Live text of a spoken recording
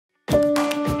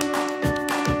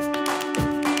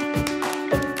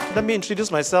Let me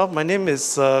introduce myself. My name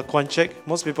is Kwang Cheak.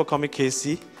 Most people call me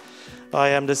KC. I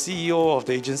am the CEO of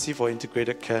the Agency for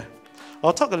Integrated Care.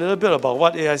 I'll talk a little bit about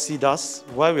what AIC does,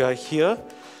 why we are here,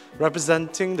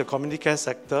 representing the community care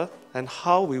sector, and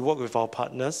how we work with our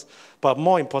partners, but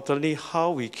more importantly,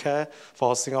 how we care for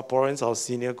our Singaporeans, our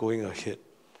senior going ahead.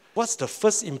 What's the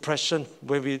first impression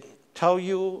when we tell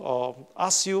you or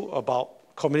ask you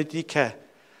about community care?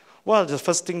 What are the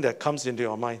first thing that comes into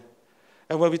your mind?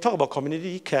 And when we talk about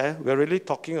community care, we're really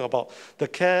talking about the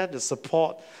care, the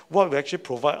support, what we actually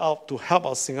provide out to help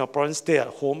our Singaporeans stay at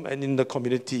home and in the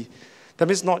community. That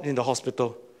means not in the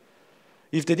hospital.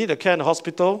 If they need a care in the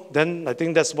hospital, then I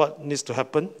think that's what needs to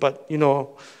happen. But,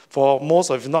 for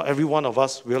most, if not every one of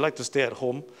us, we would like to stay at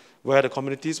home where the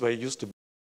communities where it used to be.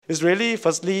 It's really,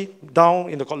 firstly, down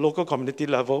in the local community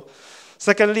level.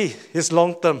 Secondly, it's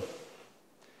long-term.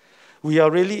 We are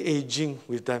really aging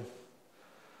with them.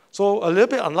 So a little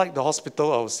bit unlike the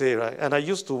hospital, I would say, right? And I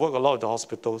used to work a lot with the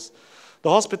hospitals. The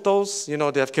hospitals,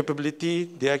 they have capability.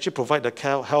 They actually provide the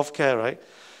care, health care, right?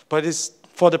 But it's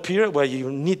for the period where you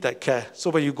need that care. So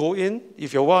when you go in,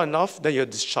 if you're well enough, then you're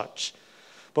discharged.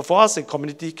 But for us in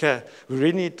community care, we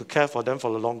really need to care for them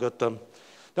for the longer term.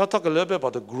 Now I'll talk a little bit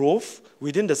about the growth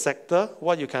within the sector,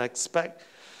 what you can expect,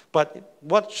 but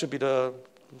what should be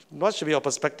your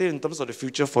perspective in terms of the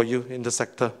future for you in the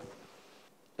sector?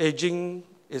 Aging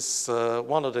is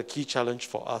one of the key challenges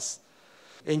for us.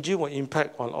 Aging will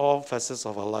impact on all facets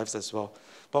of our lives as well.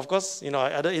 But of course,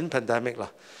 I added in pandemic,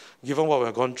 given what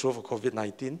we've gone through for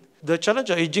COVID-19. The challenge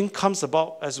of aging comes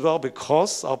about as well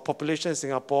because our population in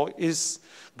Singapore is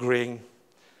graying.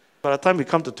 By the time we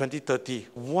come to 2030,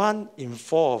 1 in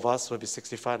 4 of us will be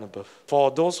 65 and above.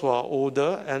 For those who are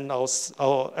older, and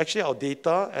our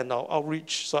data and our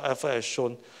outreach effort has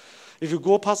shown, if you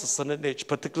go past a certain age,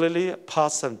 particularly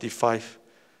past 75,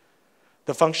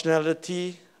 the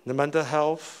functionality, the mental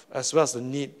health, as well as the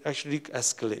need actually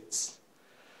escalates.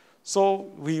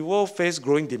 So we will face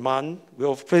growing demand, we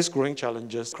will face growing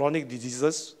challenges. Chronic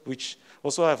diseases, which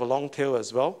also have a long tail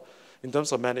as well, in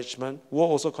terms of management, will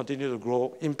also continue to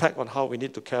grow, impact on how we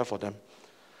need to care for them.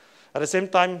 At the same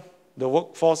time, the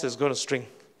workforce is going to shrink.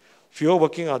 Fewer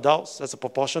working adults as a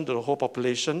proportion to the whole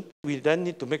population. We then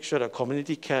need to make sure that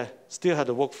community care still has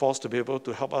the workforce to be able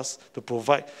to help us to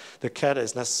provide the care that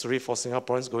is necessary for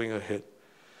Singaporeans going ahead.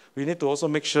 We need to also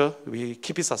make sure we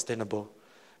keep it sustainable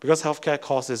because healthcare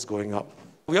cost is going up.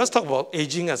 We always talk about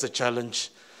aging as a challenge.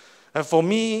 And for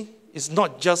me, it's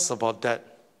not just about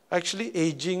that. Actually,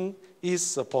 aging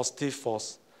is a positive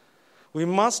force. We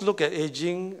must look at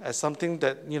aging as something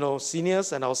that,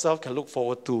 seniors and ourselves can look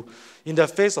forward to. In the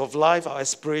phase of life, our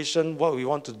aspiration, what we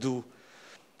want to do.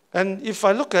 And if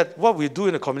I look at what we do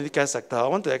in the community care sector, I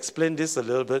want to explain this a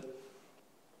little bit.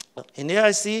 In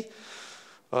AIC,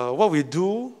 what we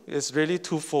do is really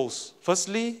twofold.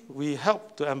 Firstly, we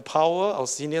help to empower our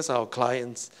seniors and our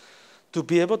clients to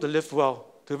be able to live well,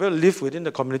 to be able to live within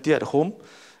the community at home,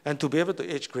 and to be able to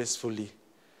age gracefully.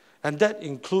 And that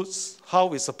includes how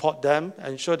we support them,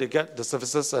 ensure they get the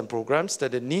services and programs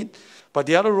that they need. But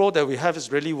the other role that we have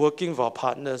is really working with our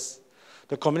partners,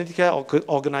 the community care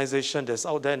organization that's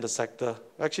out there in the sector.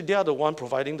 Actually, they are the one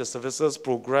providing the services,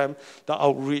 program, the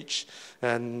outreach,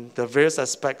 and the various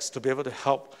aspects to be able to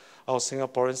help our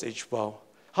Singaporeans age well.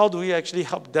 How do we actually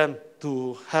help them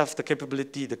to have the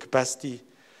capability, the capacity,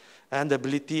 and the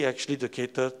ability actually to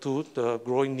cater to the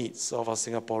growing needs of our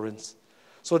Singaporeans?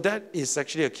 So that is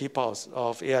actually a key part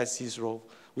of AIC's role.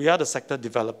 We are the sector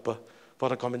developer for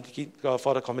the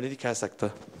community care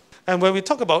sector. And when we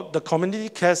talk about the community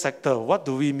care sector, what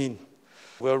do we mean?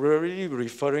 We're really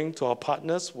referring to our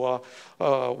partners who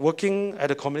are working at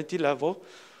the community level,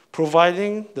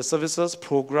 providing the services,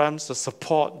 programs, the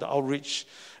support, the outreach,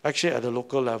 actually at the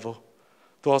local level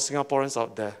to our Singaporeans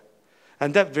out there.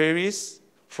 And that varies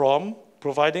from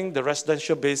providing the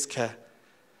residential-based care.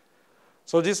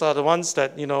 So these are the ones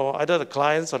that, either the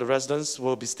clients or the residents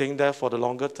will be staying there for the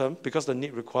longer term because the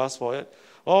need requires for it,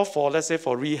 or for, let's say,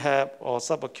 for rehab or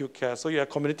subacute care. So you have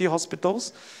community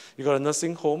hospitals, you got a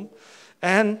nursing home,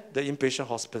 and the inpatient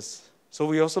hospice. So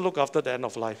we also look after the end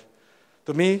of life.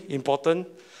 To me, important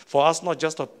for us not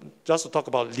just to talk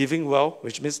about living well,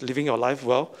 which means living your life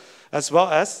well, as well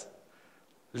as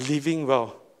living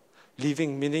well.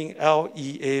 Living meaning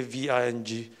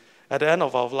L-E-A-V-I-N-G. At the end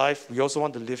of our life, we also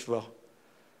want to live well.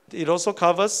 It also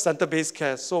covers center-based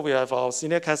care. So we have our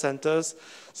senior care centers,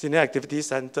 senior activity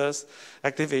centers,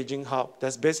 active aging hub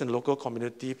that's based in local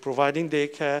community, providing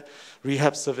daycare,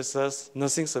 rehab services,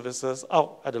 nursing services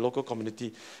out at the local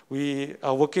community. We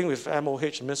are working with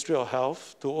MOH, Ministry of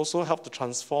Health, to also help to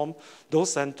transform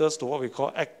those centers to what we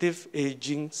call active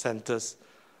aging centers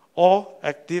or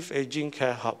active aging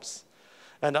care hubs.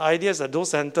 And the idea is that those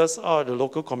centers are the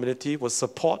local community will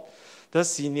support the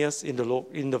seniors in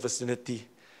the vicinity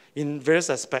in various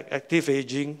aspects: active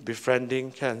aging,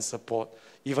 befriending, care and support,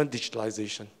 even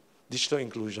digitalization, digital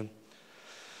inclusion.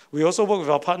 We also work with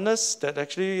our partners that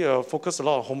actually focus a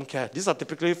lot on home care. These are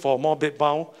typically for more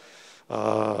bed-bound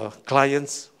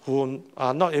clients who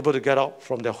are not able to get out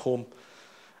from their home.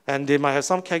 And they might have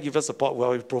some caregiver support where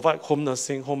we provide home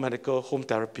nursing, home medical, home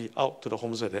therapy out to the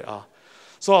homes where they are.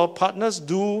 So our partners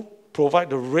do provide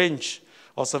the range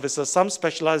of services, some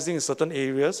specializing in certain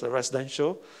areas, like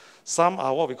residential. Some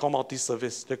are what we call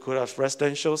multi-service. They could have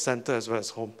residential center as well as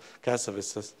home care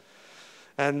services.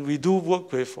 And we do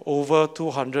work with over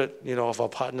 200 of our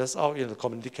partners out in the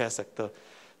community care sector,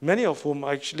 many of whom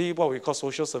are actually what we call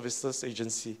social services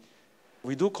agency.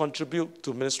 We do contribute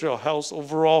to Ministry of Health's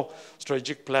overall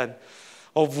strategic plan,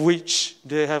 of which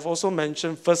they have also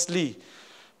mentioned, firstly,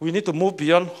 we need to move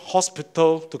beyond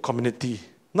hospital to community.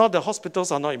 Not that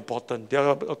hospitals are not important. They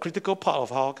are a critical part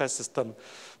of our healthcare system.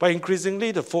 But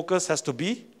increasingly, the focus has to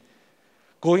be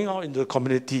going out into the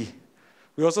community.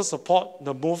 We also support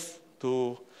the move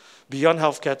to beyond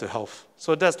healthcare to health.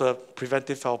 So that's the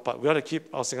preventive health part. We want to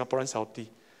keep our Singaporeans healthy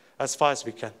as far as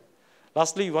we can.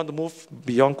 Lastly, we want to move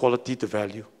beyond quality to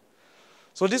value.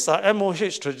 So these are MOH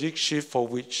strategic shift for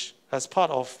which, as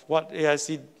part of what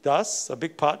AIC does, a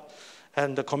big part,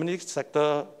 and the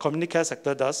community care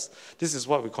sector does, this is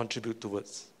what we contribute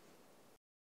towards.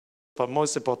 But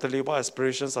most importantly, what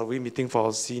aspirations are we meeting for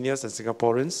our seniors and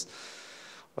Singaporeans?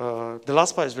 The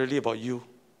last part is really about you.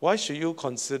 Why should you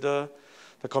consider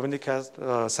the community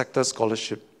care sector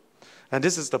scholarship? And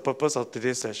this is the purpose of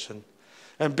today's session.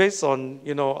 And based on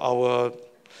our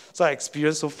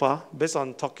experience so far, based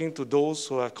on talking to those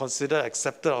who have considered,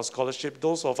 accepted our scholarship,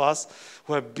 those of us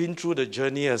who have been through the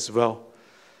journey as well,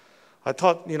 I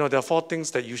thought there are 4 things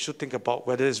that you should think about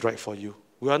whether it's right for you.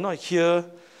 We are not here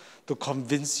to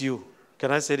convince you.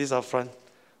 Can I say this up front?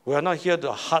 We are not here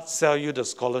to hard sell you the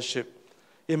scholarship.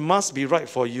 It must be right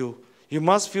for you. You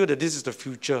must feel that this is the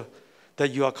future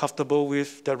that you are comfortable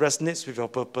with, that resonates with your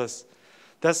purpose.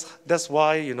 That's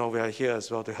why we are here as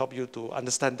well, to help you to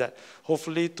understand that,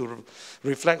 hopefully to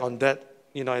reflect on that,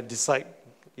 and decide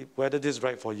whether this is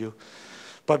right for you.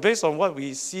 But based on what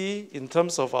we see in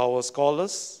terms of our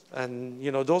scholars and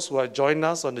those who have joined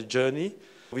us on the journey,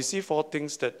 we see 4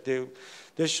 things that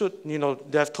they should,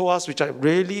 they have told us, which are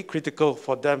really critical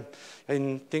for them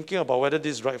in thinking about whether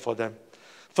this is right for them.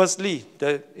 Firstly,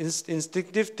 the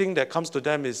instinctive thing that comes to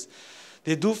them is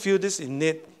they do feel this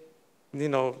innate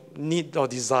need or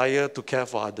desire to care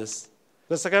for others.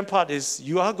 The second part is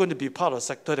you are going to be part of a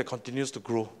sector that continues to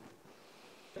grow.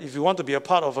 If you want to be a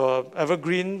part of an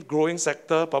evergreen, growing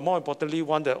sector, but more importantly,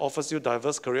 one that offers you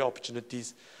diverse career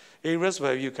opportunities, areas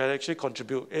where you can actually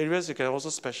contribute, areas you can also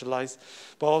specialize,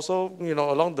 but also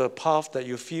along the path that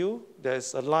you feel that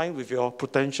is aligned with your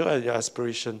potential and your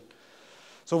aspiration.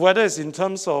 So whether it's in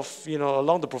terms of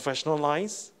along the professional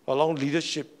lines, along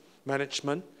leadership,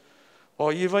 management,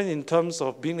 or even in terms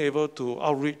of being able to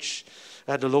outreach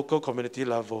at the local community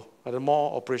level, at a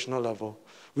more operational level,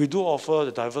 we do offer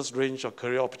a diverse range of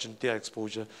career opportunity and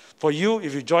exposure. For you,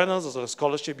 if you join us as a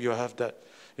scholarship, you have that.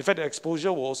 In fact, the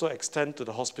exposure will also extend to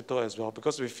the hospital as well,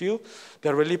 because we feel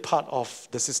they're really part of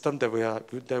the system that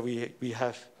we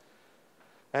have.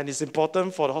 And it's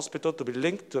important for the hospital to be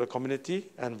linked to the community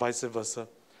and vice versa.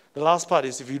 The last part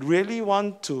is, if you really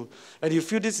want to, and you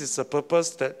feel this is a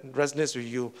purpose that resonates with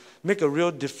you, make a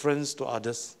real difference to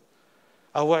others.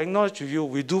 I will acknowledge with you,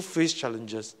 we do face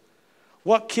challenges.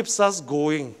 What keeps us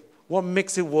going, what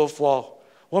makes it worthwhile,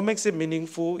 what makes it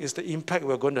meaningful is the impact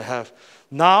we're going to have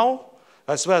now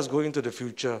as well as going into the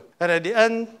future. And at the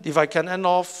end, if I can end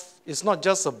off, it's not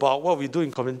just about what we do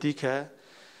in community care.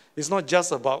 It's not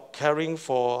just about caring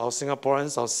for our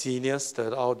Singaporeans, our seniors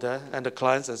that are out there, and the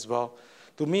clients as well.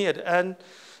 To me, at the end,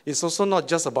 it's also not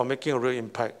just about making a real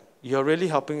impact. You're really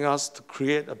helping us to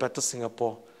create a better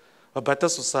Singapore, a better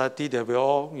society that we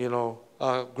all,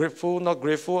 are grateful, not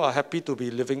grateful, are happy to be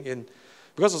living in.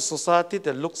 Because a society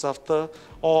that looks after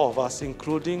all of us,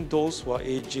 including those who are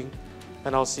aging,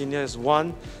 and our senior is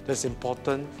one that's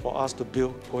important for us to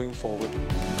build going forward.